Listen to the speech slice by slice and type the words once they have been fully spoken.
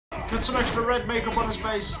Get some extra red makeup on his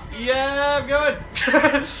face. Yeah, I'm good.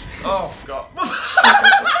 Oh god.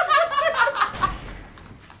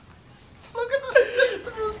 Look at the state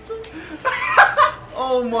of us two.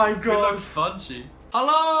 Oh my We god. look fancy.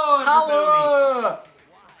 Hello, Hello!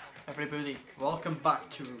 Everybody. Welcome back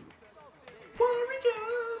to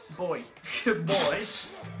Warriors. Boy. Boy.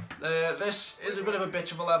 This is a bit of a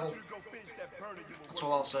bitch of a level. That's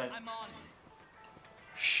all I'll say.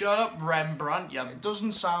 Shut up, Rembrandt. Yeah. It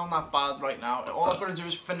doesn't sound that bad right now. All I've got to do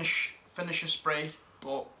is finish a spray,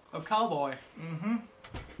 but... A cowboy. Mm-hmm.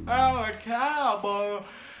 Oh, a cowboy.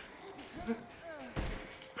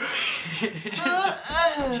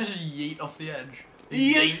 Just yeet off the edge.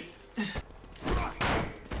 Yeet!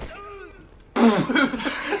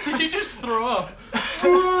 Did you just throw up?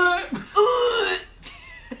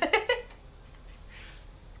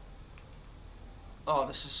 Oh,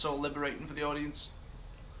 this is so liberating for the audience.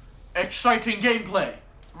 Exciting gameplay.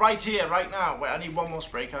 Right here, right now. Wait, I need one more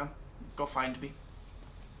spray can. Go find me.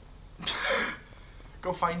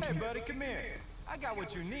 Go find Hey me. buddy, come here. I got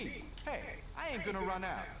what you need. Hey, I ain't gonna run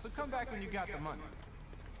out, so come back when you got the money.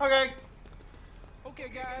 Okay. Okay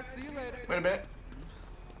guys, see you later. Wait a minute.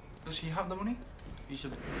 Does he have the money? He's a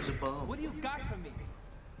bum. What do you got for me?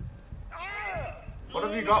 What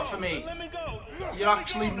have you got for me? Let me go. You're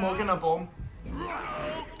actually mugging a bum.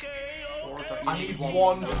 Okay. I need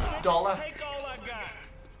 $1. Take all I got.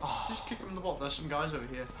 Oh, Just kick him in the ball. There's some guys over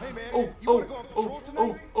here. Hey man, oh, you oh, wanna go on patrol oh,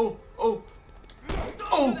 tonight? oh, oh,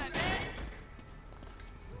 oh.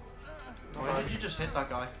 Why did you just hit that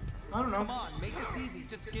guy? I don't know. Come on, make this easy,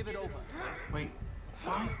 just give it over. Wait.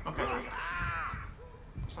 Why? Okay.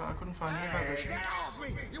 So I couldn't find any vibration.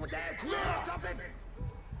 You a damn queer or something?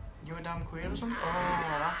 You a damn queer or something?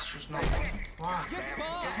 Oh, that's just not fun. Why?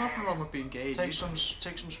 There's nothing wrong with being gay. Take some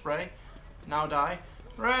spray. Now die.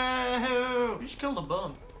 Rahoo! You just killed a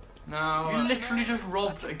bum. No. You literally just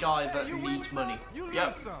robbed a guy that needs money. You Yep.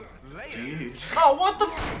 lose some. Later. Dude. Oh, what the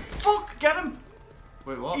fuck? Get him!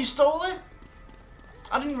 Wait, what? He stole it?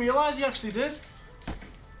 I didn't realise he actually did.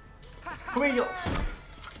 Come here, you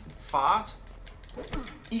fart.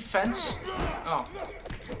 He fence. Oh.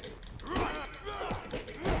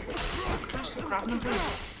 Can I stop grabbing him,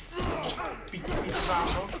 please? Just beat his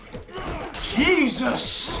ass up.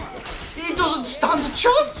 Jesus! He doesn't stand a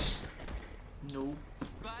chance! No.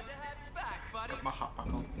 Got my hat back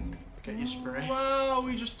on. Get your spray. Wow,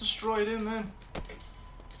 we just destroyed him then.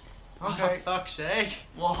 Oh, for Okay. fuck's sake.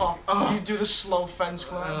 Wow. You do the slow fence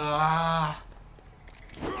climb.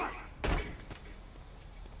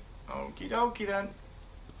 Okie dokie then.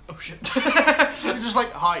 Oh shit. You're just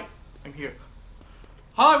like, hi, I'm here.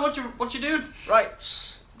 Hi, what you doing? Right,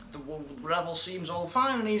 the level seems all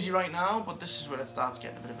fine and easy right now, but this is where it starts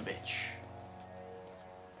getting a bit of a bitch.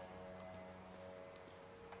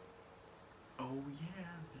 Oh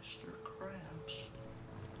yeah, Mr. Krabs.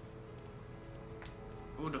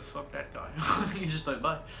 Who the fuck that guy? He just went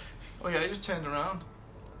by. Oh yeah, he just turned around.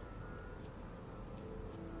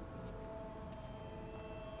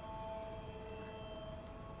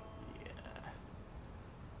 Yeah.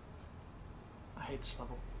 I hate this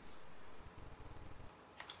level.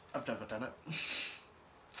 I've never done it.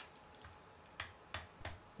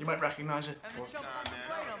 You might recognise it. I mean,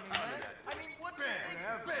 what?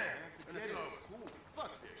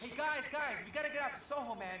 Hey guys, we gotta get out to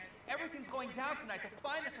Soho, man. Everything's going down tonight. The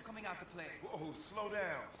finest are coming out to play. Whoa, slow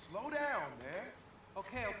down, man.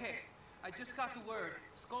 Okay. I just got the word.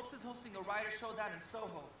 Scopes is hosting a writer showdown in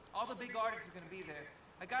Soho. All the big artists are gonna be there.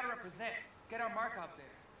 I gotta represent. Get our mark out there.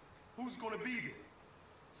 Who's gonna be there?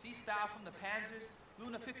 C-Style from the Panzers,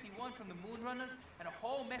 Luna 51 from the Moonrunners, and a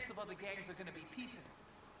whole mess of other gangs are gonna be piecing.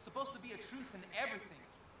 Supposed to be a truce and everything.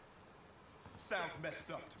 Sounds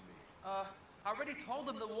messed up to me. I already told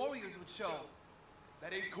them the Warriors would show.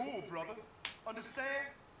 That ain't cool, brother. Understand?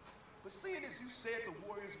 But seeing as you said the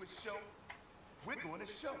Warriors would show, we're going to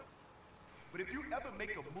show. But if you ever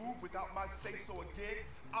make a move without my say-so again,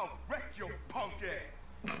 I'll wreck your punk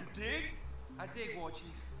ass. You dig? I dig, War Chief.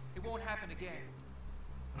 It won't happen again.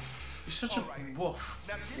 You're such All a right. woof.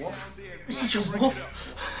 Now get Woof. down there and You're such a bring woof. it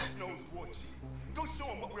up. Snow's War Chief. Go show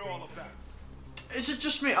him what we're all about. Is it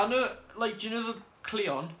just me? I know, like, do you know the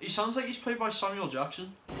Cleon? He sounds like he's played by Samuel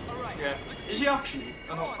Jackson. Yeah. Is he actually?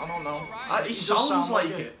 I don't know. He does sounds sound like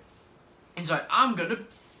like it. He's like, I'm gonna,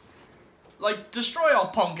 like, destroy our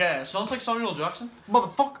punk ass. Sounds like Samuel Jackson.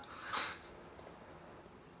 Motherfucker.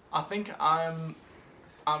 I think I'm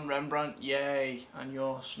Rembrandt, yay, and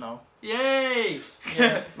you're Snow. Yay!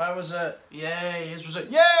 Yeah, mine was a yay, his was a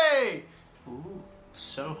yay! Ooh,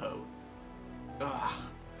 Soho. Ugh,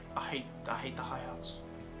 I hate the hi-hats.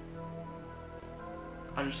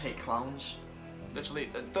 I just hate clowns. Literally,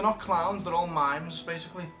 they're not clowns, they're all mimes,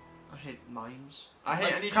 basically. I hate mimes. I hate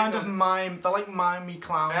Like, anything kind of mime, they're like mimey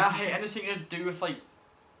clowns. I hate anything to do with like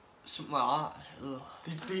something like that. Ugh.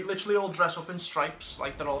 They literally all dress up in stripes,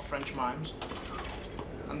 like they're all French mimes.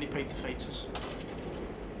 And they paint the faces.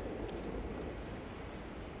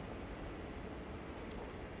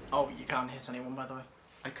 Oh, you can't hit anyone, by the way.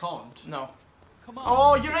 I can't. No. Come on.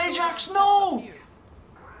 Oh, you're Ajax! No!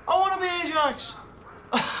 I want to be Ajax!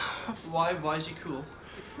 Why is he cool?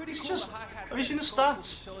 It's pretty It's cool just- the hi-hats have you seen the get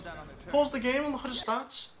close to stats? showdown on the turf. Pause the game and look at his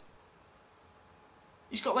stats.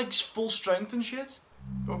 He's got like full strength and shit.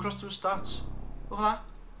 Go across to his stats. Look at that.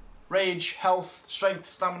 Rage, health, strength,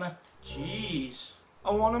 stamina. Jeez.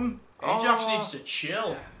 I want him. Ajax Oh, needs to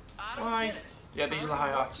chill. why? Yeah, these are the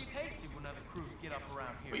high hearts.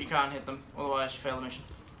 But you can't hit them, otherwise you fail the mission.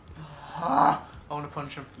 I want to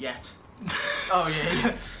punch him. Yet. Oh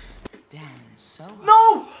yeah. Down in Soho.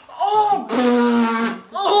 No! Oh!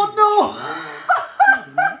 Oh no!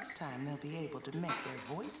 Maybe next time they'll be able to make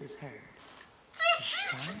their voices heard.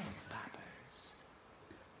 Triangle poppers.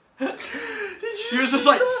 He was just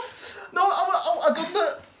like, no, I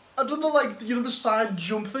done the like, you know, the side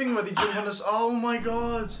jump thing where they jump on this. Oh my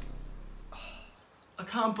god! I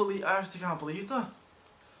actually can't believe that.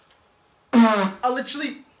 I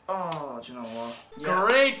literally. Oh, do you know what? Yeah.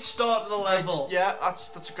 Great start to the level. Yeah,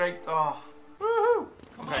 that's a great. Oh, woohoo!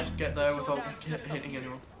 Okay, just get there without hitting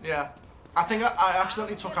anyone. Yeah, I think I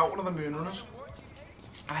accidentally took out one of the moonrunners.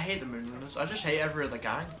 I hate the moonrunners. I just hate every other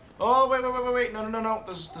gang. Oh wait! No!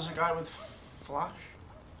 There's a guy with flash.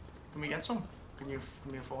 Can we get some? Can you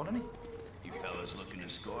afford any? You fellas looking to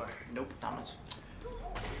score? Nope. Damn it.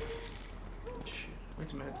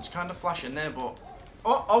 Wait a minute. There's kind of flash in there, but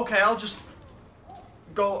oh, okay. I'll just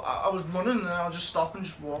go. I was running and then I'll just stop and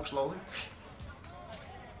just walk slowly.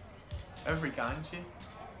 Every gang's here.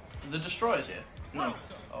 The destroyers here. No.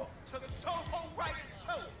 Oh. To the Soho Riders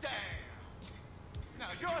Showdown! Now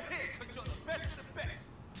you're here because you're the best of the best,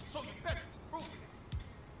 so you best to prove it.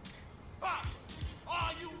 Ah,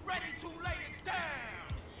 are you ready to lay it down?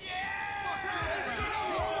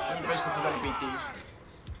 So we basically got to beat these.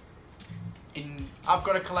 In I've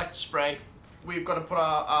got to collect spray. We've got to put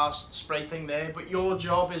our spray thing there, but your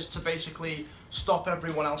job is to basically stop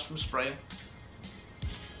everyone else from spraying.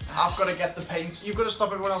 I've got to get the paint. You've got to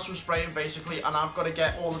stop everyone else from spraying, basically, and I've got to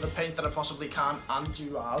get all of the paint that I possibly can and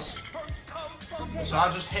do ours. so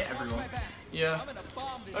I'll just hit everyone. Yeah.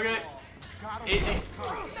 Okay. Easy.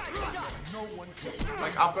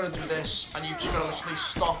 Like, I've got to do this, and you've just got to literally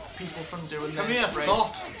stop people from doing Come their here, spray.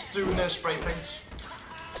 thought. Doing their spray paints.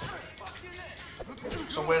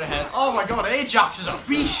 So we're ahead. Oh my god, Ajax is a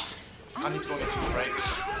beast! I need to go get some spray.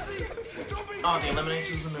 Oh, the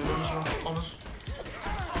eliminators of the moons are on us.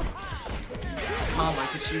 I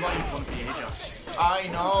can see why you want to be Ajax. I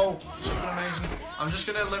know. It's fucking amazing. I'm just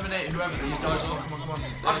gonna eliminate whoever these guys are. Come on.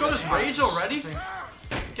 I've got his rage already.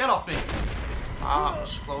 Get off me. Ah, that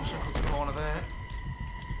was closer. Cut the corner there.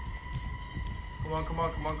 Come on.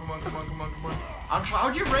 I'm trying.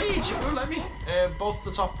 How'd you rage? It won't let me. Both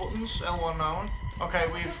the top buttons, L1 and R1. Okay,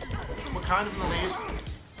 we're kind of in the lead.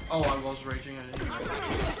 Oh, I was raging. I didn't know.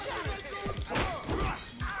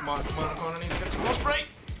 Come on. I need to get some more spray.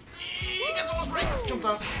 Get some more spray. Jump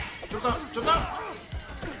down.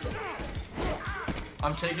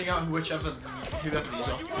 I'm taking out whoever these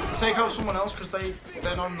are. Take out someone else because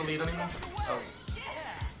they're not in the lead anymore. Oh.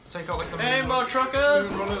 Take out like the Hey, moon more truckers!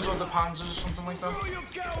 runners or the panzers or something like that.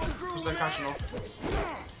 Because they're catching up.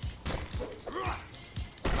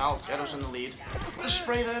 And I'll get us in the lead. The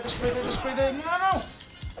spray there. No.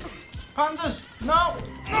 Panzers! No!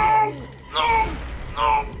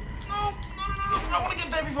 I want to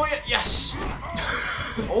get there before you. Yes!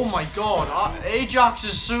 Oh my god, Ajax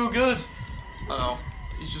is so good. I know.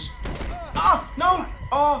 He's just. Ah! No!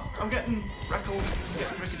 Oh! I'm getting wreckled. I'm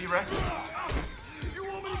getting rickety wrecked.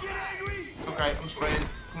 Okay, I'm spraying.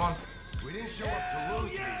 Come on. We didn't show up to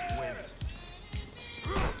lose these wins.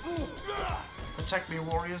 Protect me,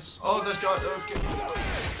 warriors. Oh, there's guys. Okay.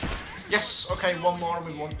 Yes! Okay, one more and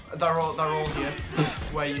we won. They're all here.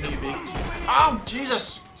 Where you need to be. Ow!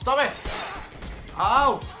 Jesus! Stop it!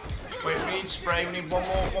 Ow! Wait, we need spray. We need one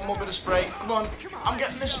more bit of spray. Come on. I'm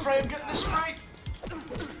getting this spray.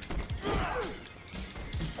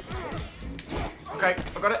 Okay,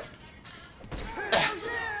 I got it.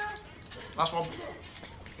 Last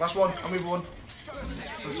one, and we've won. I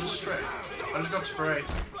just got spray.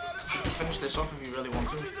 Finish this off if you really want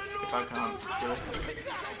to. If I can't do it.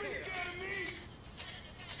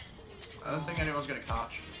 I don't think anyone's gonna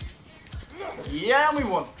catch. Yeah, and we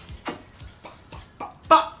won.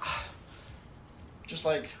 Just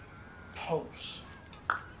like pose.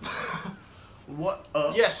 What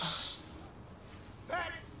up? Yes. That's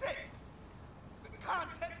it. The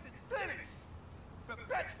contest is finished. The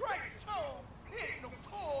best writer show ain't no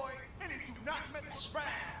toy, and it do not mess around.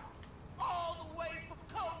 All the way from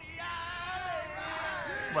Coney Island.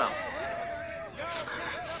 Well.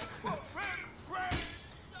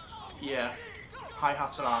 Yeah.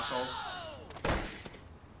 Hi-hats and assholes.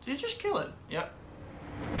 Did you just kill him? Yep.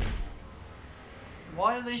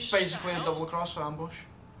 Why are they It's basically a double cross for ambush.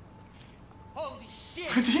 Holy shit!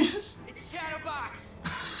 Jesus. It's CHATTERBOX!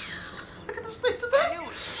 Look at the state of I that. knew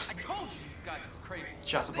it! I told you these guys were crazy.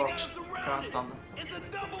 Chatterbox. Can't stand them.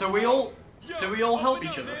 Do we all help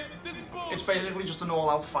each other? It's basically just an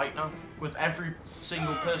all-out fight now. With every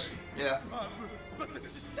single person? Yeah.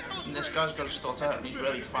 And this guy's got a stutter and he's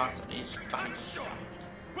really fat and he's banging.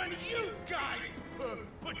 When you guys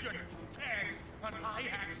put your tag on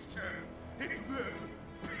Ajax's turn, it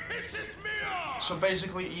pisses me off. So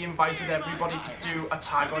basically he invited everybody to do a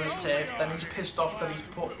tag on his turf, then he's pissed off that he's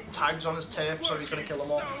put tags on his turf, so he's gonna kill them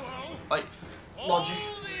all. Like, logic.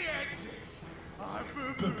 All the exits are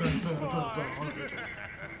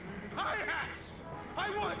Ajax, I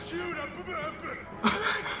want you to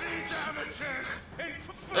fix these amateurs and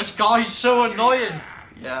This guy's so annoying!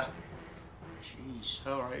 Yeah. Jeez.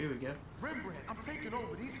 Alright, here we go. Rembrandt, I'm taking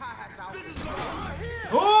over these hi-hats out.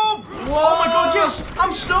 Oh! Oh my god, yes!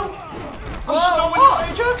 I'm Snow! I'm Snow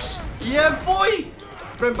in Ajax! Yeah, boy!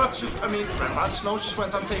 Rembrandt Snow just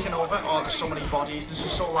went, I'm taking over. Oh, there's so many bodies, this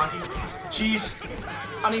is so laggy. Jeez.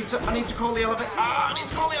 I need to call the elevator. I need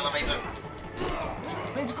to call the elevator.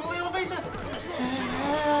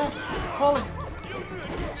 Call it.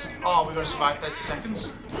 Oh, we're gonna survive 30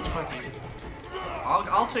 seconds. It's quite easy.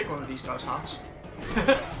 I'll take one of these guys' hats.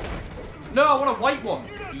 No, I want a white one.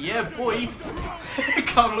 Yeah, boy.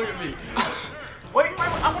 Can't look at me. Wait,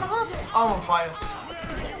 I want a hat. I'm on fire.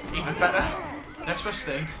 Even better. Next best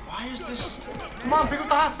thing. Why is this? Come on, pick up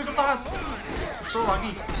the hat. It's so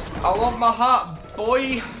laggy. I want my hat,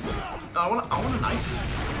 boy. I want a knife.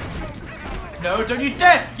 No, don't you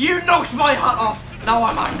dare! You knocked my hat off! Now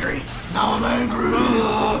I'm angry.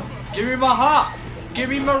 Give me my hat. Give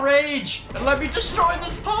me my rage. And let me destroy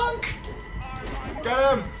this punk. Get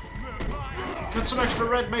him. Get some extra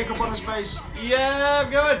red makeup on his face. Yeah,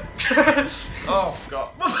 I'm good. Oh,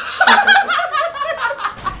 God.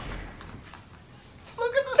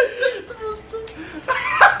 Look at the state of us two.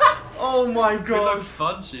 Oh my You God. look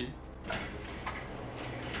fancy.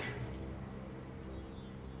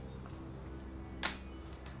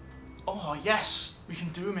 Oh, yes. We can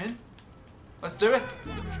do him in. Let's do it.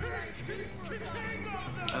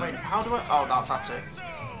 Wait, how do I... Oh, that's it.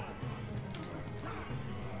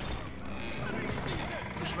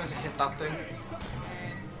 Just meant to hit that thing.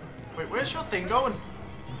 Wait, where's your thing going?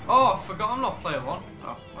 Oh, I forgot I'm not player one.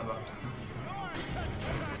 Oh, my bad.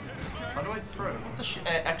 How do I throw? What the shit?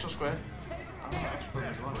 X or square?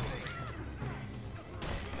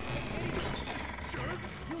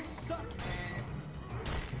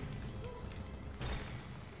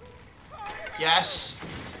 Yes!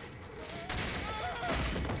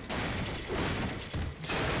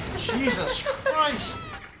 Jesus Christ!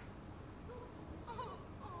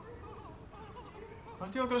 Why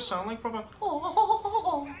are they all gonna sound like proper?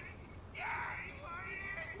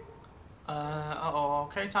 Uh-oh,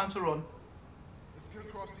 okay, time to run. Let's get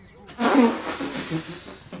across these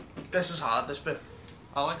roofs. This is hard, this bit.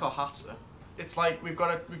 I like our hats though. It's like we've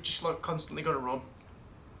just like constantly got to run.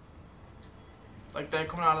 Like they're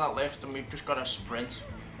coming out of that lift and we've just got to sprint.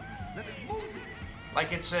 Let's move it.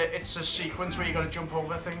 Like it's a sequence where you got to jump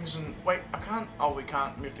over things and wait, I can't. Oh, we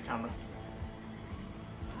can't move the camera.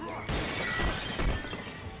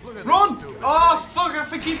 Look at Run! this dude. Oh fuck!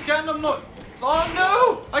 I keep forgetting I'm not. Oh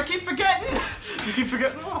no! I keep forgetting. You keep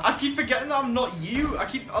forgetting what? I keep forgetting that I'm not you.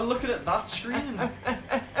 I'm looking at that screen.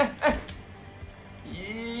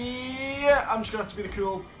 Yeah, I'm just gonna have to be the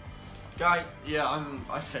cool guy. Yeah,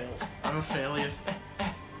 I failed. I'm a failure.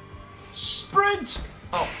 Sprint!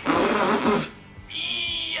 Oh.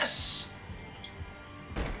 Yes!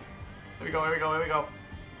 Here we go, here we go, here we go.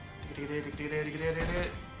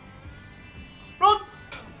 Run!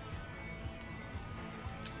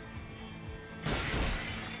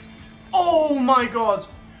 Oh my god!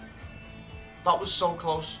 That was so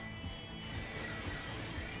close.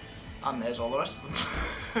 And there's all the rest of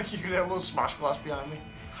them. You can hear a little smash glass behind me.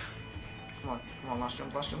 Come on, last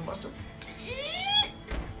jump, last jump, last jump.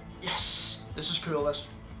 Yes! This is cool, this.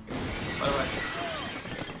 By the way.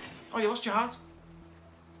 Oh, you lost your hat?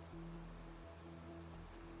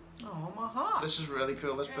 Oh, my heart. This is really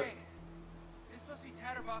cool, this bit. Hey, this must be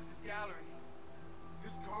CHATTERBOX's gallery.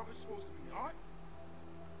 This garbage supposed to be art?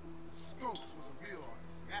 Scopes was a real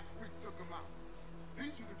artist. That freak took him out. At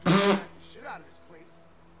least we could smash the shit out of this place.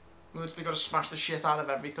 We literally got to smash the shit out of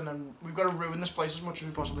everything, and we've got to ruin this place as much as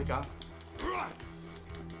we possibly can.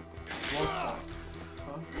 What?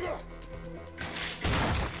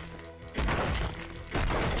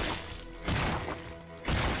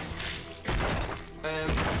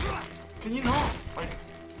 Can you not? Like,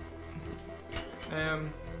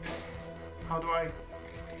 how do I?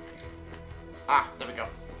 Ah, there we go.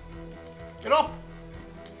 Get up!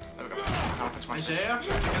 There we go. Now it's my Is it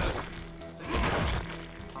actually gonna...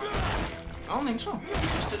 I don't think so. You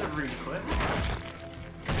just did it really quick.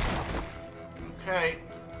 Okay.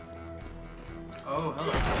 Oh,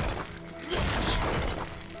 hello.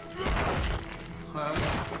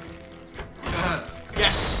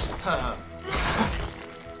 Yes! Oh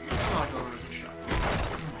Like over the shop.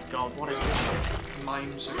 my god, what is this shit?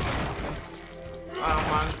 Mimes are coming.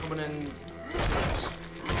 Mine's coming in 2 minutes.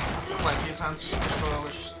 Plenty of time to destroy all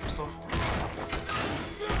this stuff.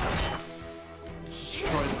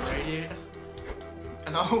 Destroy the radiator. I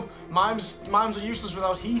know, mimes are useless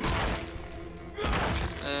without heat.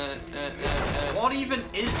 What even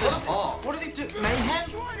is this art? What do they do?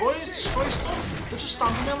 Mayhem? Boys, destroy stuff. They're just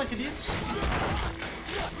standing there like idiots.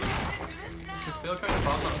 I feel kind of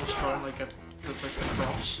bad that I'm destroying like a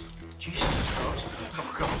cross. Jesus Christ.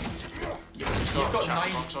 Oh god. You've got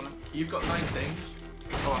CHATTERBOX on it. You've got 9 things.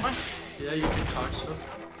 Oh, am I? Yeah, you can tag stuff.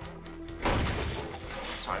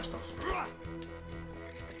 Tire stuff. I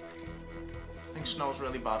think Snow's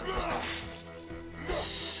really bad at this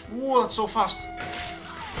thing. Whoa, that's so fast.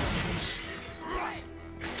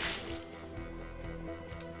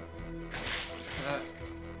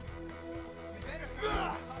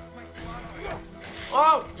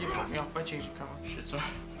 Oh! You put me off by changing colour. Shit, sorry.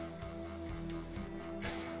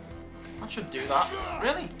 That should do that.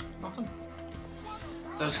 Really? Nothing.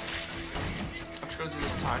 There's... I'm just going to do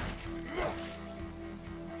this tag.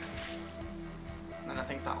 And then I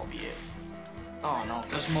think that'll be it. Oh no.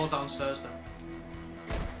 There's more downstairs though.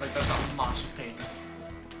 Like there's that massive painting.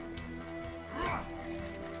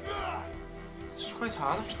 This is quite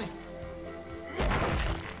hard actually.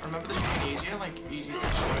 I remember this being easier, like easier to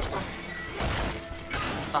destroy stuff.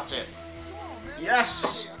 That's it.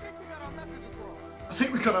 Yes! I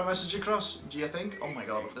think we got our message across. Do you think? Oh my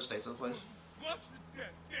god, look at the state of the place. What's this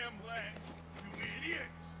damn land, you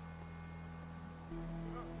idiots?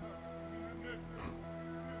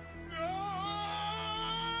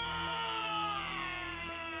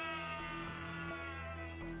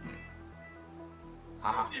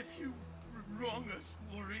 Haha. If you wrong us,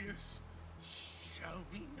 warriors, shall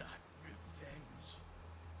we not revenge?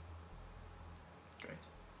 Great.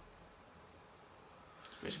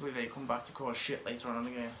 So basically they come back to cause shit later on in the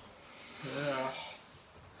game.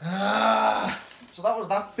 So that was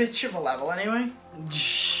that bitch of a level anyway.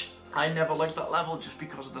 I never liked that level just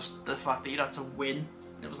because of the fact that you'd had to win.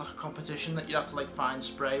 It was like a competition that you'd had to like find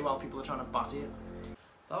spray while people are trying to batter you.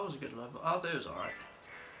 That was a good level. Oh, that was alright.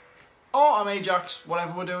 Oh, I'm Ajax,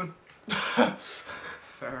 whatever we're doing.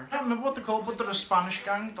 Fair. I don't remember what they're called, but they're a Spanish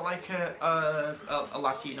gang. They're like a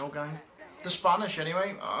Latino gang. They're Spanish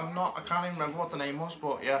anyway. I can't even remember what the name was,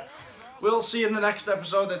 but yeah. We'll see in the next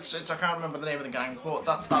episode. I can't remember the name of the gang, but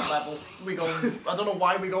that's that level. We go. I don't know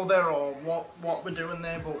why we go there or what we're doing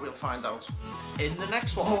there, but we'll find out In the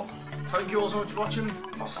next one. But thank you all so much for watching.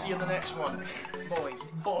 I'll see you in the next one.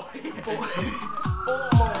 Boy.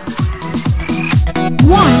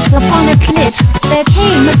 Once upon a clit, there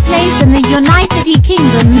came a place in the United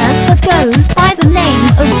Kingdom that goes by the name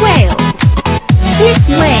of Wales. This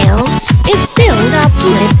Wales is filled up to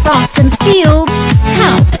its ox and fields,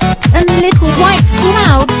 house, and little white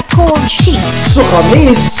clouds called sheep. Suck on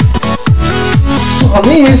these.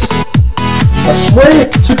 I swear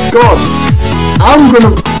to God, I'm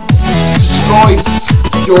gonna destroy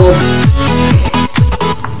your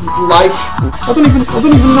life. I don't even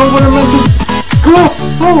know where I'm meant to go.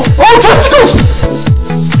 Oh, testicles!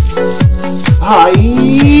 Hi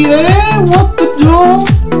there, what the door?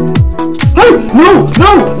 Hey,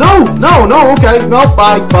 no, okay, no,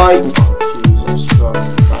 bye.